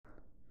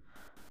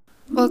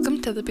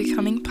Welcome to the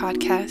Becoming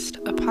Podcast,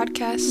 a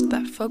podcast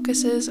that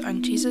focuses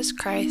on Jesus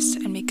Christ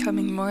and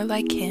becoming more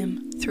like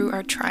Him through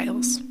our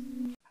trials.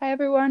 Hi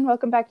everyone,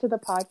 welcome back to the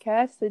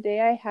podcast. Today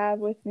I have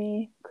with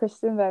me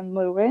Kristen Van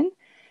Leeuwen.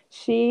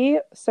 She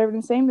served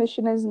in the same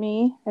mission as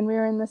me, and we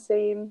were in the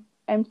same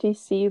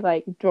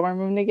MTC, dorm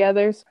room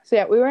together.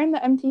 So we were in the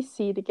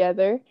MTC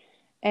together,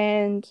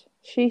 and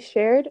she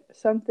shared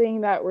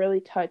something that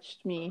really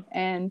touched me,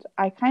 and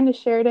I kind of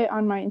shared it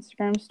on my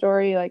Instagram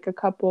story a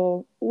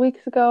couple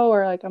weeks ago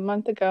or a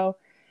month ago,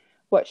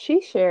 what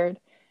she shared,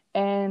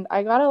 and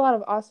I got a lot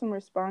of awesome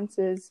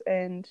responses,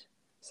 and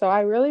so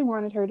I really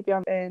wanted her to be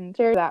on and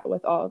share that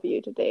with all of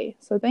you today.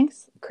 So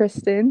thanks,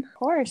 Kristen. Of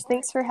course.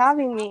 Thanks for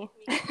having me.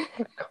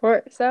 Of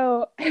course.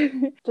 So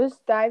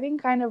just diving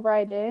kind of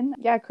right in.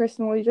 Yeah,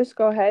 Kristen, will you just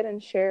go ahead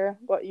and share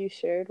what you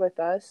shared with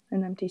us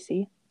in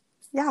MTC?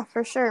 Yeah,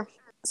 for sure.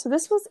 So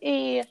this was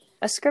a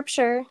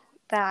scripture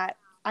that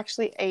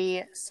actually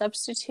a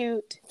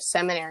substitute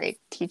seminary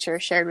teacher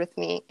shared with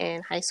me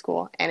in high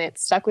school, and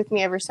it's stuck with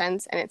me ever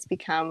since, and it's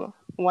become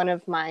one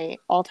of my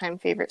all-time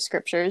favorite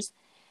scriptures.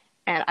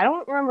 And I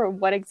don't remember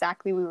what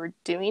exactly we were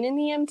doing in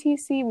the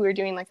MTC. We were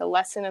doing a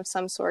lesson of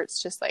some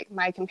sorts, just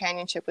my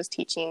companionship was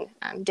teaching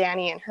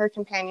Danny and her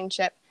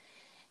companionship.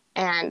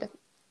 And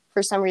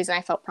for some reason,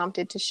 I felt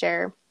prompted to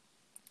share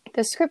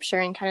the scripture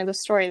and kind of the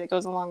story that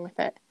goes along with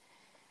it.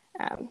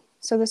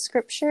 So the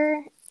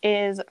scripture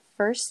is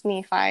 1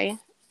 Nephi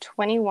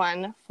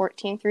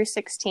 21:14 through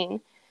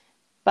 16.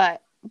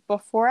 But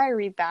before I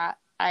read that,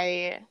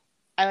 I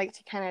like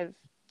to kind of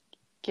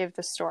give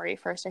the story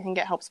first. I think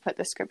it helps put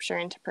the scripture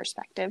into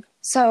perspective.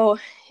 So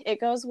it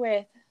goes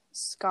with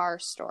scar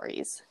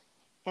stories,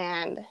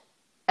 and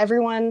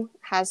everyone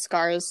has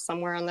scars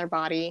somewhere on their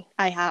body.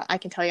 I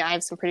can tell you I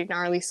have some pretty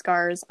gnarly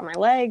scars on my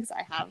legs.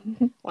 I have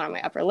one on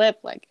my upper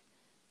lip,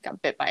 got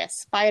bit by a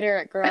spider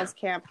at girls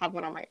camp, have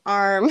one on my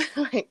arm.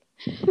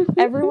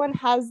 Everyone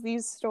has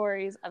these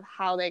stories of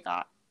how they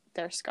got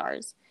their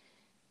scars.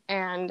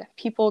 And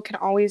people can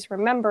always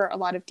remember a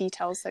lot of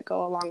details that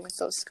go along with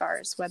those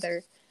scars,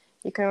 whether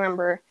you can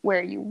remember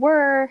where you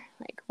were,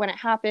 when it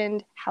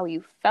happened, how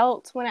you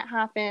felt when it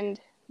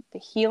happened, the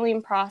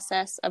healing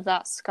process of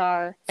that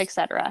scar,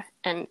 etc.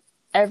 And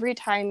every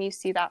time you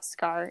see that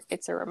scar,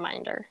 it's a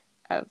reminder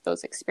of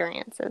those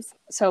experiences.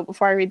 So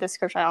before I read the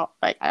scripture,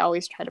 I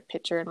always try to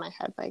picture in my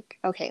head,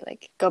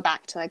 go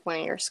back to one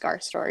of your scar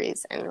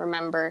stories and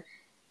remember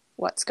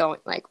what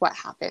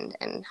happened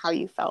and how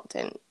you felt.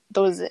 And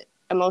those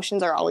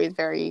emotions are always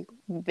very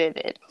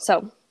vivid.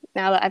 So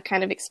now that I've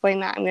kind of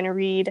explained that, I'm going to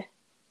read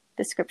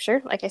the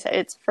scripture. Like I said,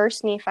 it's 1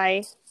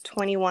 Nephi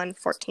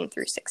 21:14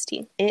 through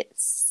 16. It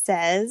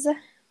says,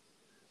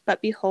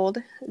 "But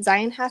behold,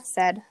 Zion hath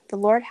said, the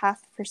Lord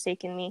hath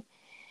forsaken me,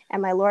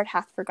 and my Lord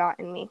hath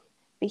forgotten me.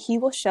 But he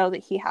will show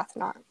that he hath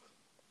not.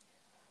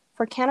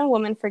 For can a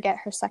woman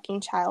forget her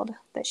sucking child,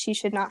 that she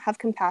should not have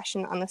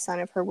compassion on the son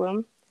of her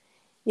womb?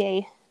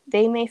 Yea,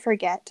 they may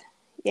forget,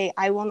 yea,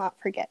 I will not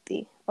forget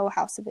thee, O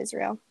house of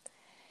Israel.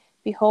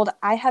 Behold,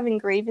 I have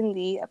engraven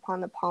thee upon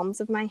the palms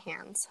of my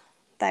hands.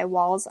 Thy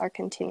walls are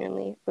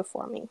continually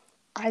before me."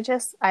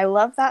 I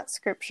love that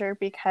scripture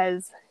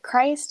because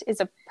Christ is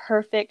a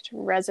perfect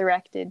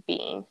resurrected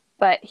being,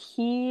 but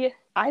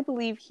I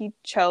believe he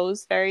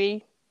chose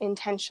very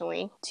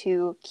intentionally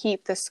to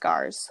keep the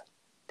scars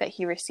that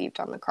he received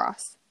on the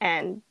cross.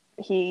 And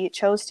he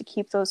chose to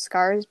keep those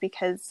scars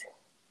because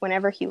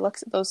whenever he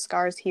looks at those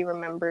scars, he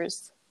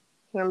remembers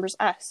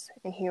us,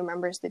 and he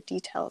remembers the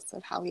details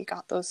of how he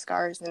got those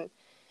scars and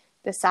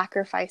the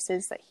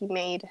sacrifices that he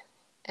made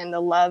and the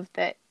love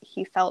that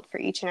he felt for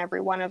each and every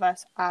one of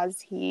us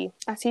as he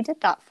did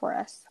that for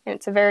us. And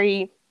it's a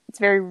very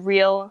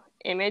real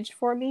image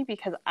for me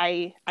because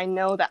I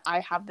know that I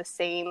have the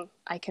same.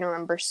 I can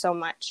remember so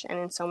much and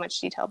in so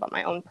much detail about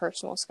my own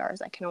personal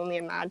scars. I can only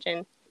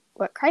imagine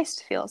what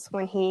Christ feels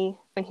when he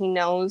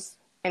knows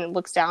and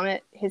looks down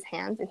at his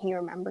hands and he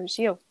remembers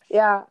you.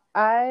 Yeah,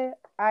 I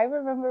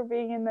remember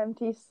being in the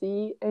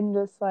MTC and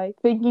just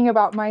thinking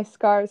about my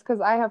scars,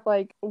 because I have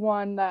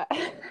one that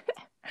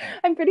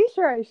I'm pretty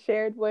sure I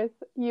shared with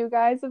you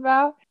guys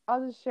about.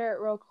 I'll just share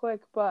it real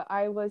quick, but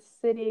I was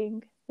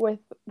sitting with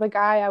the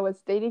guy I was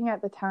dating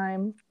at the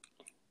time,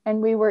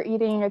 and we were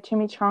eating a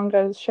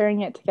chimichanga,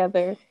 sharing it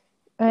together,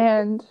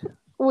 and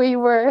we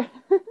were...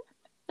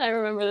 I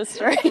remember this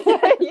story.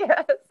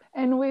 Yes.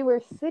 And we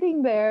were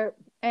sitting there,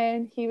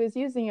 and he was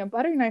using a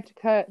butter knife to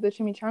cut the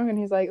chimichanga, and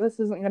he's like, this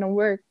isn't going to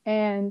work.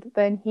 And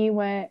then he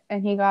went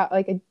and he got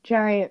a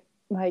giant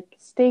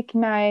steak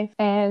knife,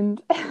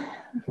 and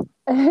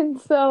and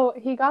so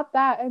he got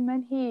that, and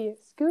then he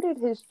scooted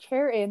his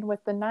chair in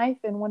with the knife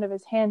in one of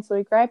his hands. So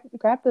he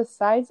grabbed the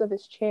sides of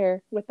his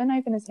chair with the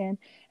knife in his hand,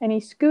 and he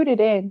scooted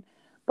in,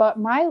 but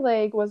my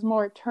leg was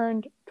more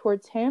turned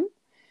towards him,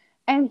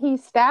 and he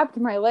stabbed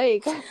my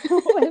leg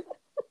with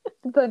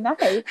the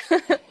knife.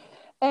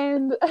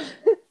 And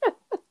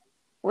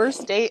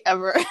worst date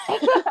ever.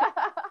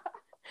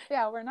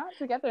 Yeah, we're not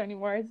together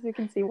anymore, as you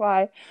can see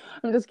why.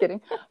 I'm just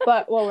kidding.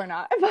 But, well, we're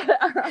not.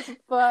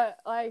 But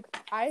like,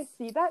 I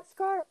see that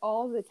scar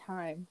all the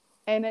time.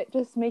 And it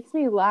just makes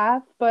me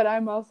laugh, but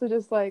I'm also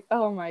just like,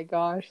 oh my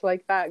gosh,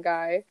 like that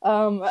guy.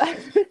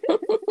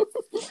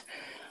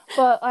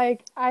 But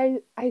like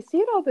I see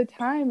it all the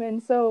time,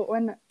 and so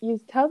when you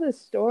tell this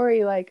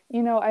story, like,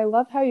 you know, I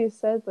love how you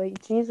said,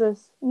 like,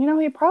 Jesus, you know,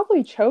 he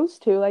probably chose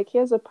to, like, he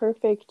has a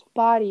perfect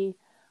body.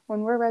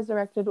 When we're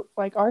resurrected,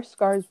 like, our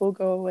scars will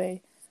go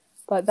away,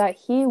 but that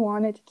he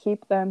wanted to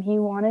keep them. He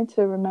wanted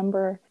to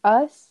remember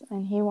us,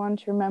 and he wanted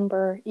to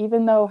remember,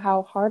 even though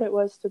how hard it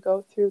was to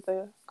go through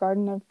the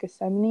Garden of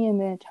Gethsemane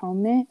and the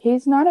atonement,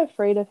 he's not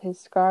afraid of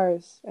his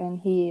scars, and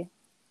he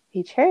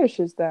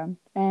cherishes them.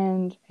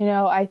 And, you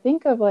know, I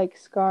think of like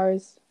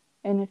scars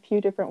in a few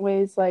different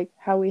ways, like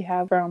how we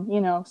have from, you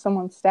know,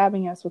 someone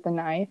stabbing us with a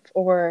knife,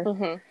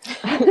 or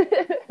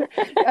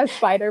a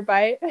spider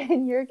bite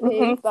in your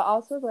case, but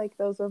also like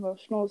those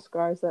emotional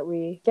scars that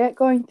we get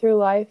going through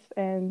life.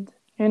 And,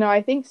 you know,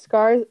 I think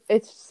scars,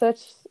 it's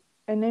such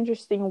an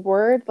interesting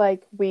word.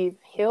 Like, we've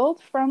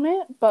healed from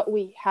it, but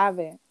we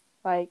haven't.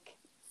 Like,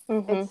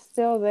 it's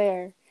still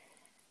there.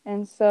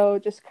 And so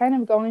just kind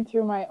of going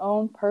through my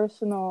own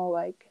personal,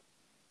 like,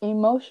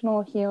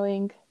 emotional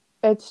healing,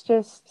 it's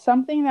just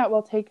something that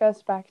will take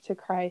us back to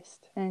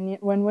Christ. And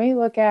when we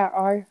look at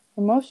our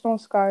emotional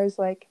scars,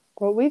 like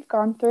what we've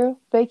gone through,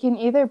 they can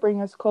either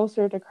bring us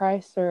closer to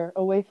Christ or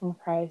away from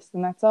Christ.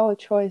 And that's all a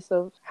choice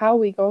of how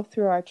we go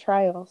through our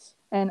trials.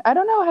 And I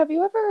don't know, have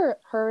you ever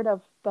heard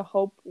of the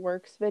Hope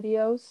Works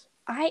videos?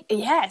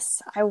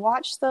 Yes, I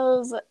watched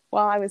those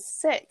while I was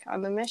sick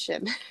on the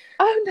mission.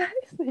 Oh,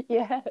 nice.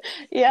 Yeah.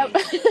 Yep.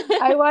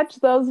 I watched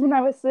those when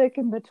I was sick,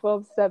 in the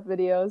 12-step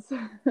videos.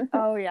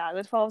 Oh yeah,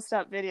 the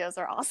 12-step videos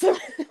are awesome.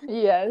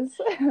 Yes,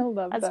 I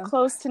love As them.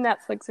 close to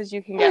Netflix as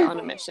you can get on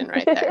a mission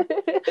right there.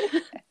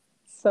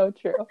 So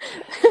true.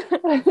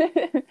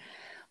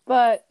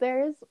 But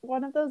there's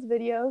one of those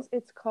videos,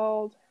 it's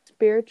called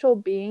Spiritual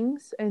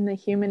Beings and the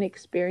Human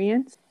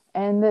Experience.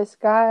 And this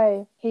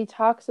guy, he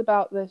talks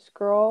about this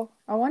girl.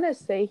 I want to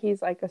say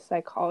he's like a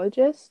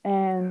psychologist.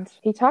 And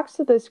he talks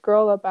to this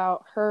girl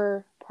about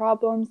her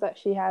problems that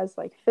she has,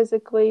 like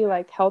physically,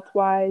 like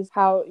health-wise,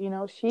 how, you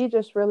know, she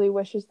just really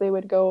wishes they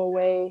would go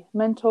away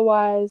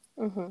mental-wise.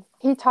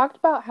 He talked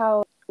about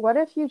how, what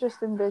if you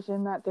just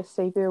envision that the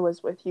Savior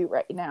was with you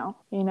right now,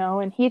 you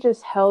know, and he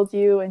just held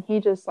you, and he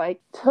just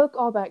like took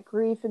all that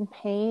grief and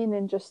pain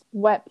and just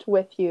wept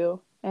with you.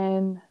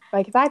 And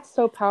like, that's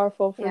so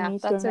powerful for me to imagine.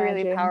 Yeah, that's a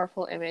really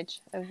powerful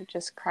image of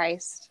just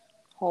Christ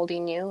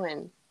holding you,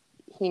 and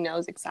he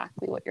knows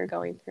exactly what you're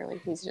going through,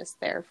 and he's just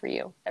there for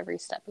you every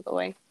step of the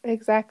way.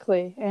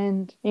 Exactly.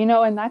 And, you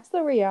know, and that's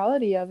the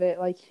reality of it.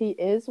 Like, he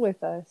is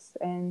with us.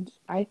 And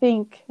I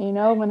think, you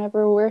know,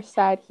 whenever we're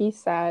sad, he's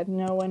sad. You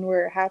know, when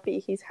we're happy,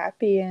 he's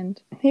happy.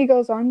 And he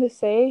goes on to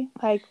say,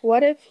 like,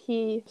 what if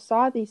he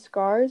saw these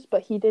scars,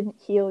 but he didn't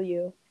heal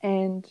you?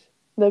 And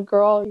the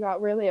girl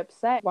got really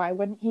upset. Why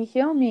wouldn't he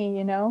heal me,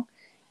 you know?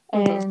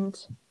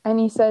 And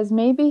he says,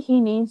 maybe he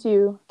needs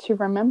you to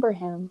remember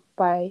him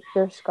by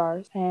your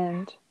scars.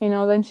 And, you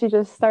know, then she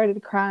just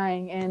started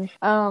crying. And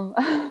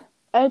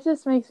it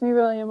just makes me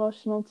really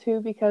emotional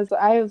too, because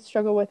I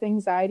struggle with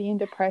anxiety and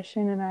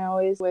depression, and I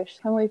always wish,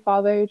 Heavenly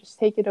Father, just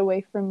take it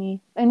away from me.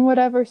 And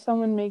whatever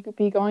someone may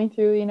be going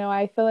through, you know,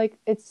 I feel like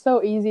it's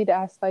so easy to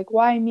ask, like,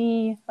 why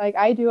me? Like,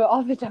 I do it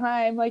all the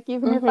time. Like,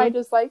 even if I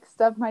just like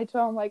stub my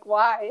toe, I'm like,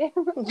 why?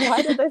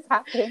 Why did this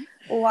happen?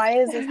 Why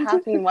is this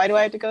happening? Why do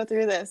I have to go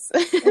through this?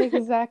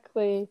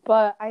 Exactly.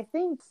 But I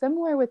think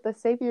similar with the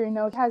Savior, you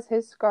know, he has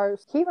his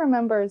scars. He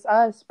remembers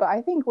us, but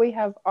I think we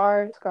have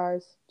our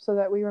scars so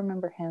that we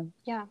remember him.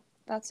 Yeah,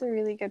 that's a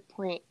really good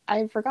point.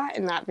 I've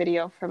forgotten that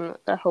video from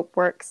the Hope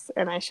Works,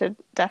 and I should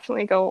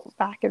definitely go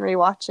back and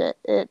rewatch it.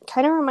 It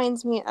kind of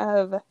reminds me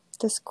of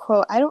this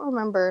quote. I don't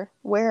remember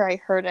where I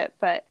heard it,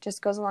 but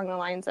just goes along the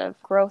lines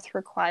of growth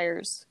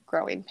requires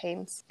growing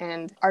pains,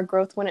 and our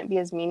growth wouldn't be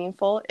as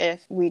meaningful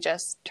if we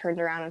just turned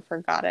around and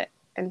forgot it.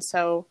 And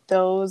so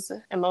those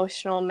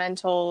emotional,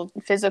 mental,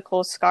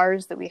 physical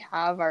scars that we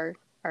have are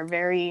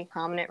very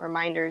prominent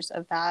reminders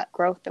of that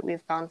growth that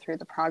we've gone through,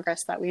 the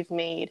progress that we've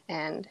made,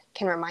 and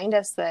can remind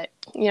us that,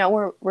 you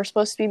know, we're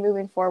supposed to be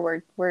moving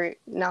forward. We're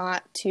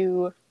not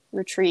to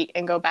retreat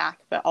and go back,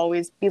 but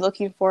always be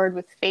looking forward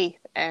with faith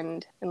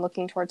and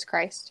looking towards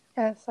Christ.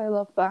 Yes, I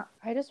love that.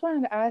 I just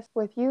wanted to ask,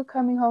 with you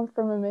coming home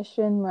from a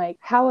mission, like,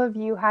 how have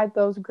you had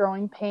those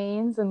growing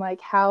pains, and like,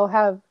 how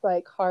have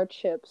like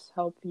hardships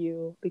helped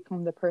you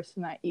become the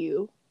person that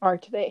you are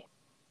today?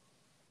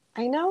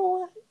 I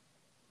know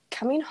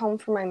coming home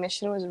from my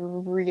mission was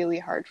really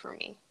hard for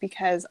me,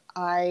 because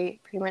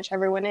pretty much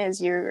everyone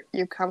is, you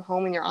come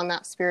home and you're on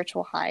that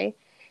spiritual high.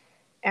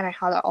 And I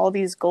had all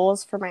these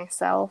goals for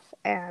myself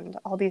and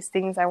all these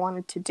things I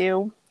wanted to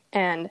do.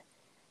 And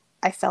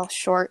I fell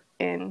short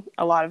in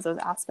a lot of those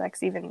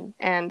aspects even.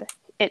 And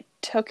it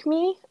took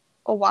me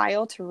a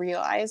while to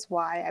realize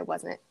why I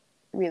wasn't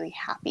really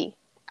happy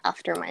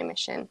after my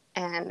mission.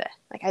 And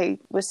like, I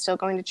was still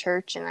going to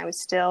church, and I was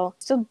still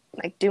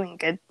like doing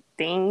good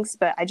things,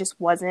 but I just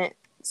wasn't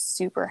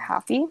super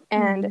happy.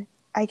 And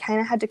I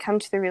kind of had to come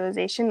to the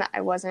realization that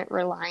I wasn't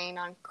relying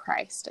on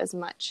Christ as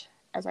much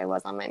as I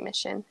was on my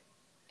mission.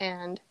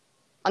 And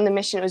on the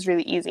mission, it was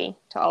really easy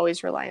to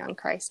always rely on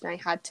Christ. And I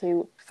had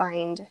to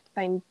find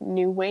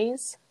new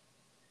ways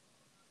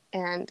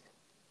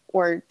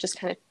or just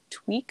kind of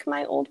tweak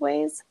my old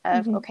ways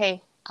of,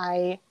 okay,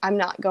 I'm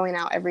not going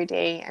out every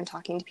day and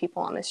talking to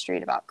people on the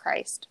street about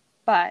Christ,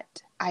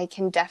 but I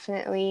can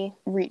definitely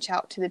reach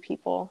out to the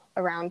people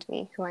around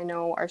me who I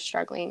know are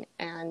struggling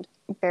and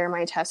bear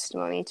my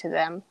testimony to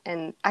them.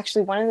 And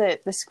actually, one of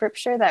the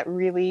scripture that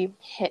really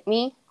hit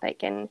me,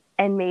 like, and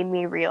made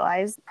me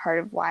realize part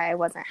of why I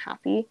wasn't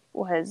happy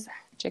was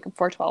Jacob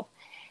 4:12.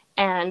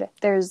 And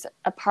there's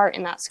a part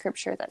in that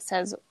scripture that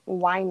says,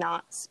 why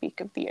not speak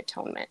of the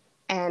atonement?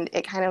 And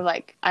it kind of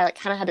like, I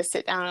kind of had to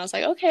sit down and I was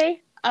like,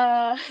 okay,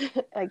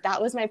 like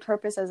that was my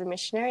purpose as a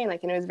missionary. And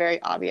it was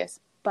very obvious,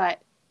 but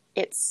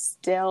it's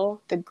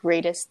still the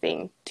greatest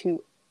thing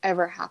to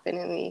ever happen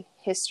in the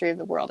history of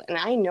the world. And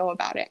I know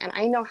about it and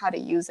I know how to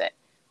use it.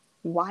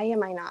 Why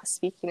am I not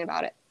speaking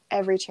about it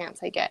every chance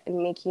I get and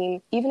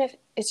making, even if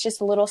it's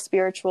just a little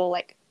spiritual,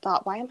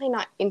 thought, why am I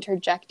not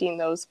interjecting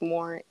those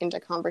more into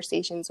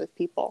conversations with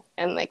people?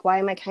 And why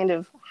am I kind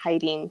of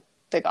hiding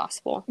the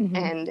gospel?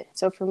 And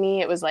so for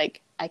me, it was I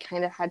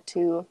kind of had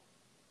to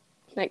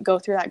go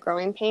through that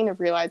growing pain of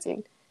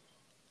realizing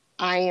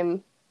I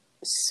am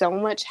so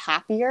much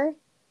happier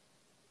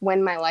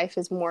when my life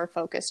is more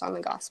focused on the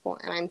gospel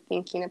and I'm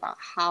thinking about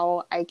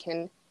how I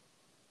can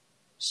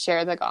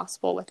share the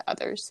gospel with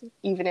others,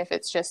 even if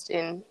it's just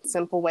in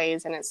simple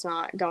ways and it's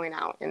not going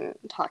out and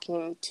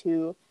talking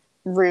to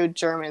rude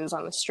Germans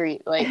on the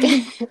street.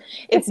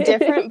 It's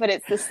different, but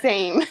it's the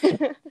same.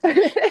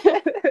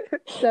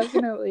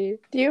 Definitely.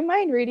 Do you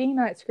mind reading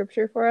that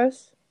scripture for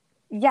us?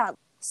 Yeah.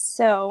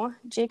 So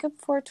Jacob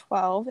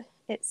 4:12,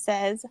 it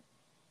says,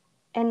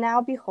 "And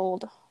now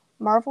behold,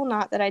 marvel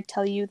not that I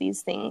tell you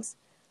these things,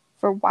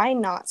 for why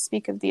not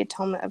speak of the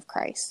atonement of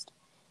Christ,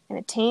 and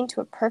attain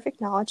to a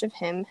perfect knowledge of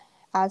him,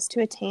 as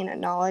to attain a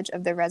knowledge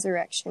of the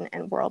resurrection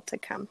and world to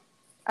come."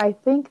 I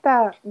think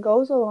that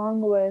goes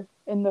along with,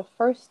 in the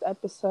first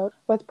episode,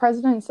 with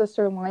President and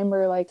Sister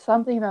Limer,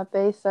 something that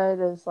they said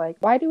is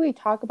why do we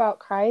talk about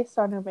Christ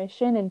on our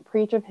mission and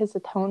preach of his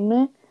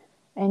atonement?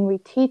 And we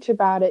teach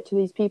about it to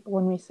these people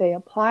when we say,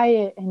 apply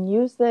it and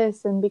use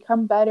this and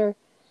become better.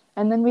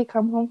 And then we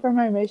come home from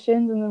our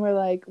missions and then we're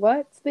like,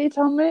 what's the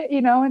atonement?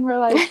 And we're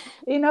like,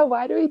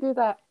 why do we do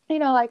that?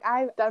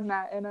 I've done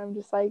that and I'm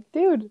just like,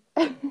 dude,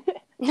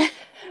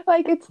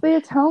 it's the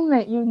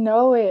atonement. You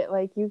know it.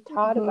 You've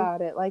taught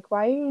about it.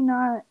 Why are you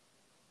not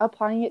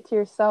applying it to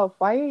yourself?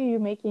 Why are you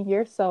making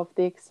yourself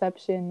the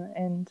exception?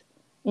 And,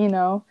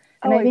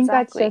 I think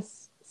that's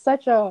just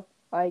such a,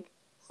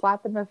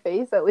 slap in the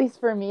face, at least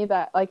for me,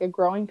 that a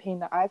growing pain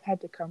that I've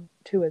had to come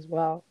to as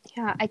well.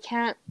 Yeah, I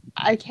can't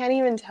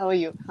even tell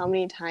you how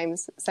many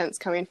times since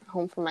coming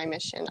home from my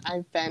mission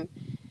I've been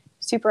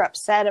super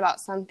upset about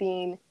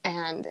something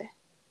and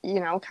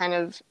kind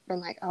of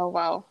been oh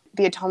well,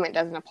 the atonement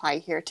doesn't apply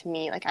here to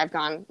me. I've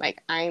gone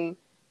I'm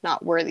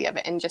not worthy of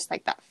it, and just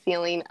that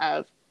feeling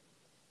of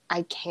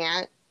I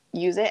can't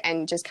use it,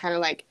 and just kind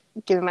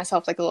of giving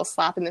myself a little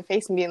slap in the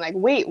face and being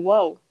wait,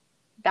 whoa,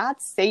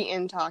 that's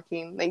Satan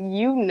talking. That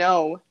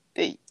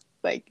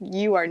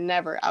you are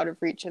never out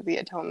of reach of the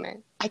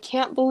atonement. I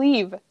can't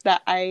believe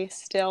that I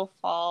still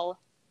fall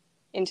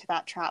into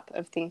that trap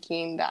of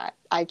thinking that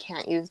I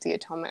can't use the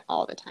atonement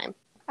all the time.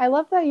 I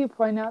love that you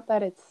point out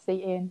that it's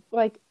Satan.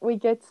 We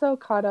get so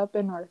caught up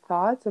in our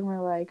thoughts and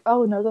we're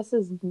oh no, this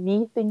is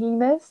me thinking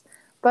this.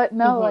 But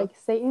no,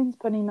 Satan's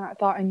putting that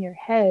thought in your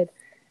head.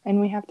 And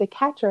we have to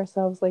catch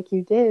ourselves like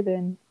you did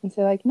and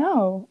say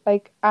no,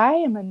 I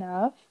am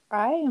enough.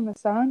 I am a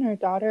son or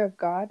daughter of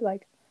God.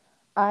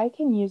 I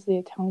can use the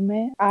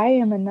atonement. I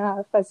am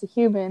enough as a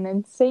human,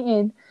 and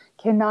Satan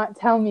cannot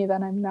tell me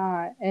that I'm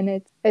not.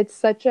 And it's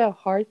such a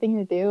hard thing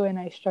to do, and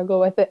I struggle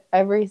with it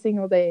every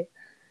single day.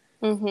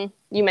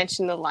 You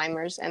mentioned the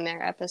Limers and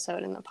their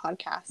episode in the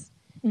podcast.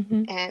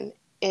 And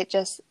it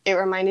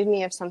reminded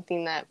me of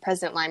something that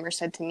President Limer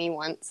said to me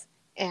once.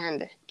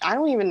 And I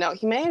don't even know,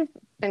 he may have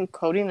been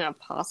quoting an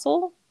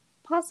apostle,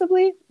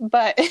 possibly,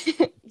 but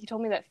he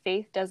told me that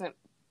faith doesn't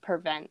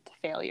prevent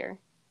failure,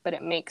 but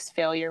it makes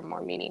failure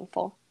more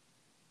meaningful,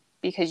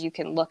 because you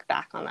can look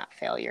back on that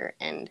failure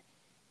and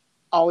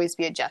always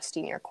be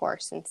adjusting your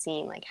course and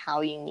seeing how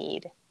you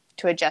need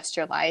to adjust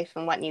your life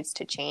and what needs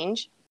to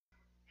change.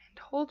 And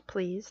hold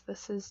please,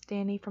 this is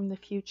Danny from the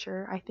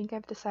future. I think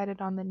I've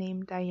decided on the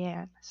name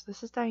Diane. So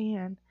this is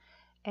Diane,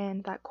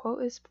 and that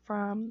quote is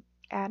from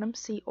Adam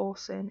C.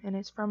 Olson, and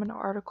it's from an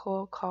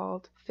article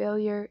called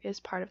 "Failure is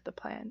Part of the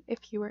Plan,"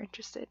 if you were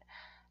interested.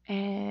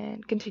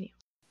 And continue.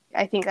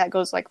 I think that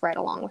goes right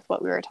along with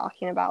what we were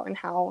talking about, and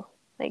how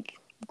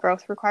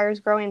growth requires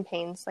growing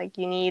pains.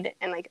 You need,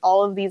 and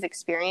all of these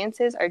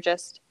experiences are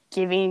just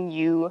giving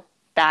you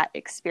that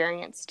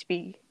experience to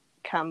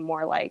become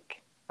more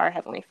like our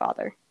Heavenly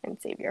Father and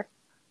Savior.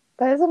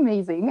 That is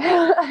amazing.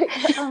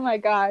 Oh my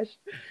gosh.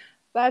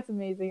 That's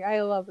amazing.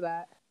 I love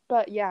that.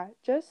 But yeah,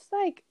 just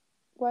like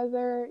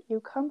whether you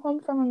come home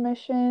from a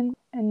mission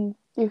and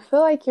you feel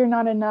like you're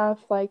not enough,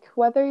 like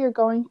whether you're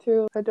going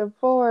through a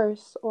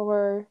divorce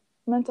or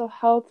mental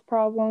health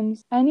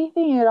problems,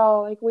 anything at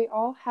all, like we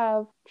all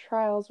have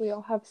trials, we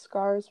all have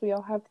scars, we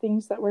all have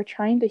things that we're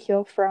trying to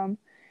heal from.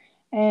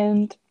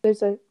 And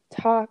there's a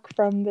talk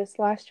from this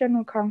last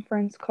general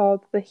conference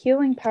called The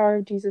Healing Power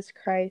of Jesus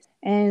Christ.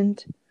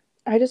 And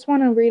I just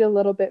want to read a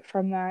little bit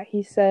from that.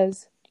 He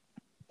says,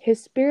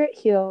 His Spirit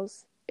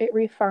heals, it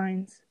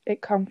refines,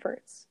 it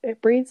comforts,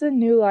 it breathes a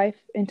new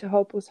life into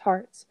hopeless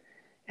hearts.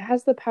 It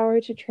has the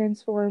power to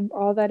transform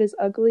all that is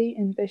ugly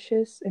and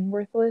vicious and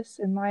worthless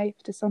in life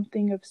to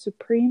something of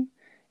supreme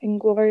and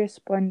glorious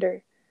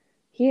splendor.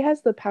 He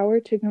has the power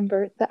to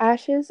convert the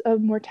ashes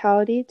of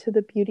mortality to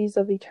the beauties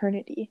of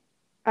eternity.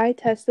 I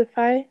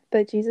testify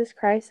that Jesus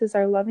Christ is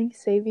our loving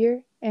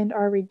Savior and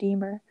our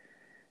Redeemer,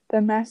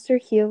 the Master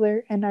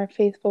Healer and our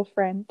faithful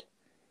friend.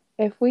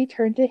 If we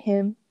turn to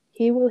Him,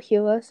 He will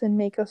heal us and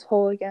make us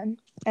whole again.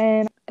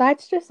 And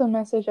that's just a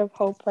message of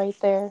hope right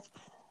there.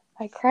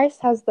 Like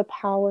Christ has the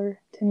power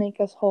to make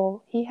us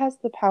whole. He has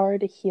the power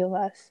to heal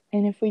us.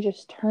 And if we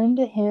just turn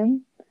to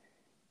Him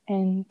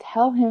and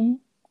tell Him,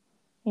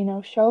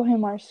 show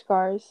Him our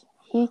scars,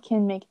 He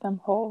can make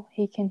them whole.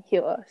 He can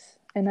heal us.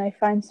 And I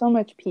find so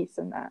much peace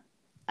in that.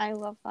 I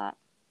love that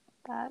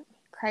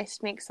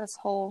Christ makes us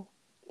whole.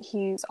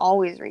 He's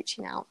always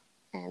reaching out.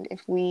 And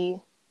if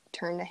we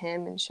turn to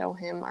Him and show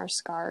Him our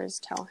scars,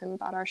 tell Him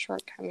about our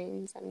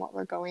shortcomings and what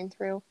we're going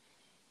through,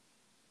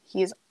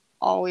 He's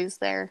always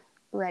there,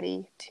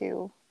 ready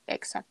to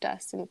accept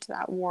us into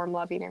that warm,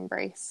 loving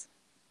embrace.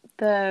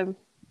 The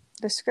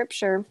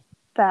scripture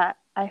that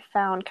I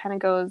found kind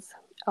of goes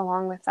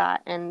along with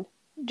that, and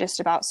just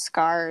about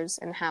scars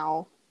and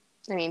how,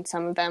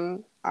 some of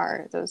them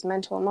are those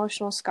mental,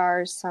 emotional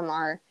scars. Some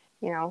are,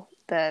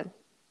 the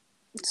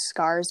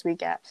scars we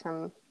get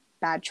from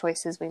bad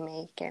choices we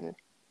make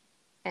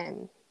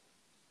and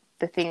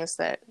the things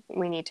that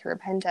we need to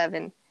repent of.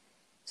 And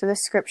so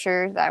this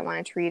scripture that I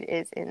wanted to read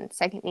is in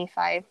 2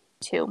 Nephi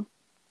 2,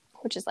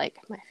 which is like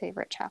my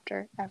favorite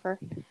chapter ever.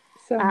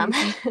 So 2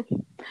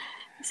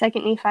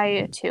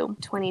 Nephi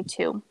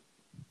 2:22.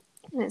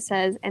 And it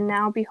says, And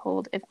now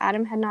behold, if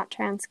Adam had not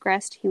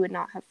transgressed, he would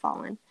not have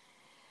fallen.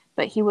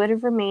 But he would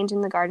have remained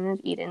in the Garden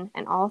of Eden,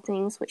 and all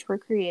things which were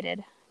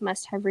created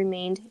must have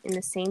remained in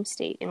the same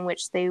state in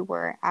which they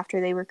were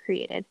after they were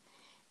created,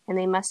 and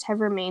they must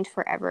have remained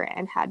forever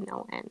and had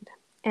no end.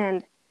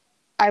 And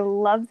I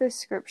love this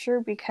scripture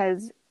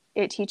because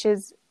it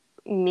teaches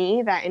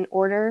me that in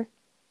order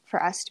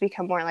for us to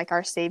become more like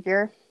our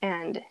Savior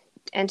and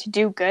to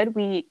do good,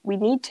 we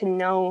need to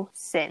know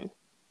sin.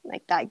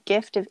 Like that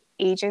gift of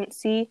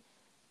agency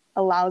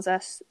allows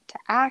us to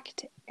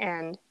act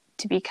and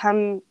to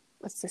become,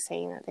 what's the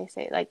saying that they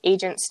say, like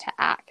agents to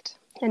act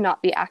and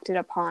not be acted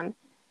upon.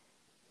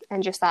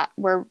 And just that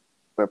we're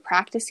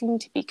practicing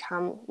to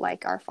become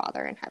like our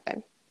Father in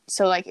heaven.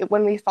 So like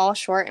when we fall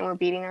short and we're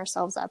beating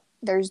ourselves up,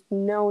 there's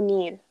no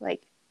need.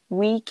 Like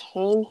we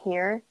came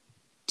here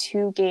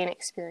to gain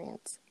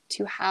experience,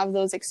 to have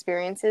those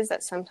experiences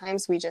that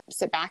sometimes we just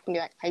sit back and be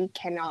like, I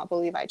cannot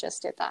believe I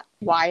just did that.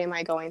 Why am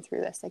I going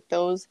through this? Like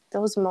those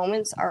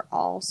moments are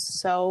all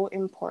so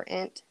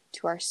important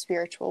to our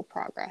spiritual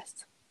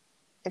progress.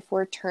 If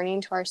we're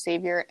turning to our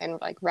Savior and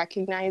like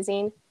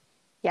recognizing,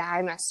 yeah,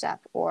 I messed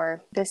up,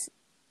 or this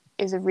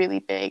is a really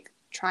big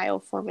trial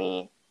for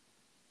me,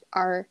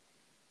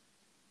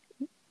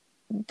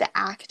 the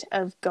act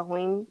of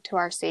going to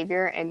our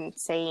Savior and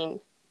saying,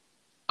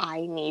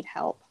 I need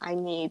help, I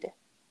need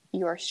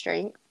your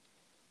strength,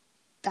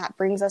 that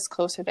brings us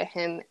closer to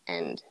Him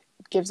and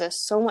gives us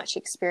so much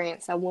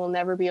experience that we'll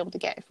never be able to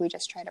get if we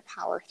just try to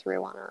power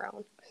through on our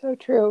own. So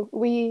true.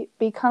 We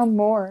become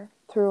more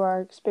through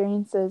our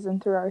experiences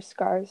and through our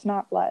scars,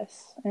 not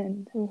less.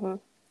 And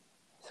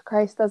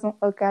Christ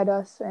doesn't look at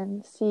us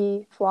and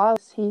see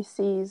flaws. He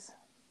sees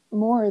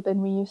more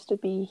than we used to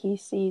be. He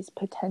sees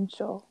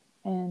potential.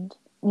 And,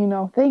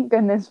 thank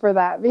goodness for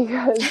that,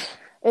 because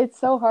it's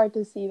so hard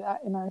to see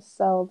that in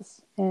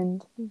ourselves.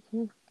 And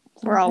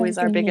we're always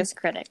our biggest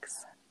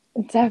critics.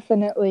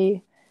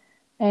 Definitely.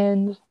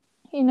 And,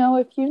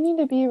 if you need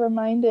to be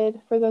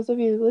reminded, for those of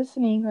you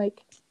listening,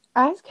 like,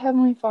 ask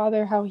Heavenly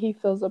Father how He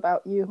feels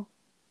about you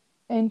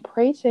and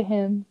pray to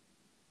Him,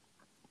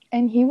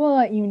 and He will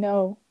let you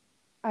know.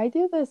 I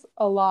do this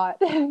a lot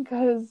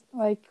because,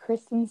 like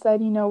Kristen said,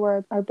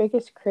 we're our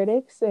biggest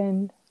critics,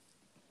 and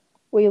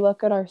we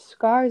look at our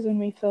scars and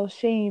we feel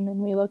shame, and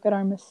we look at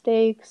our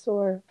mistakes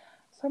or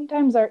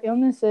sometimes our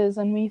illnesses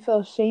and we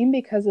feel shame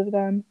because of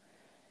them.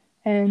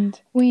 And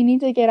we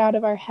need to get out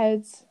of our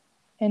heads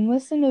and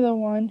listen to the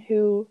one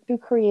who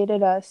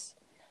created us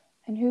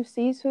and who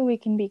sees who we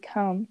can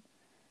become.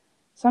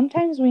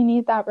 Sometimes we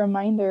need that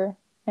reminder.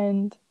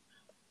 And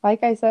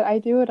like I said, I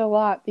do it a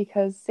lot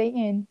because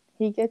Satan,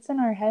 he gets in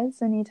our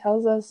heads and he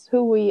tells us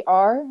who we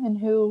are and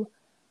who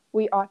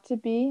we ought to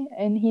be,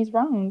 and he's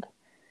wrong.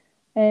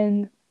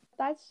 And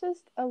that's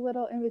just a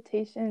little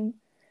invitation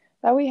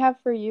that we have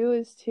for you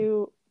is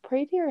to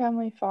pray to your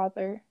Heavenly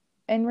Father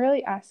and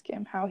really ask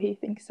Him how He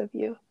thinks of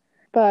you.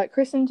 But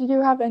Kristen, did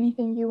you have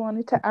anything you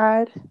wanted to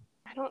add?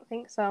 I don't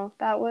think so.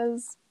 That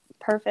was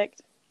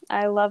perfect.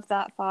 I love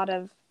that thought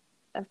of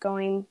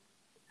going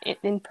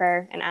in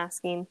prayer and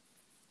asking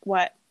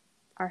what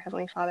our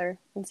Heavenly Father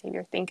and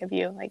Savior think of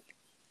you. Like,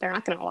 they're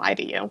not going to lie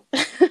to you.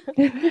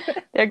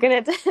 They're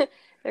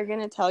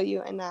gonna tell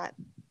you,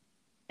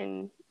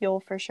 and you'll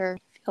for sure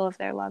feel of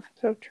their love.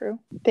 So true.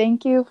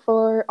 Thank you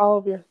for all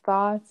of your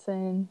thoughts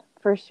and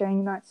for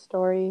sharing that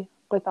story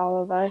with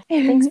all of us.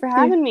 Thanks for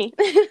having me.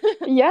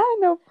 Yeah,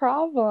 no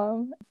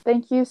problem.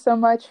 Thank you so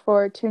much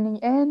for tuning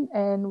in,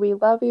 and we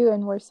love you,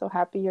 and we're so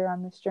happy you're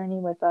on this journey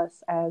with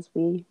us as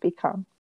we become.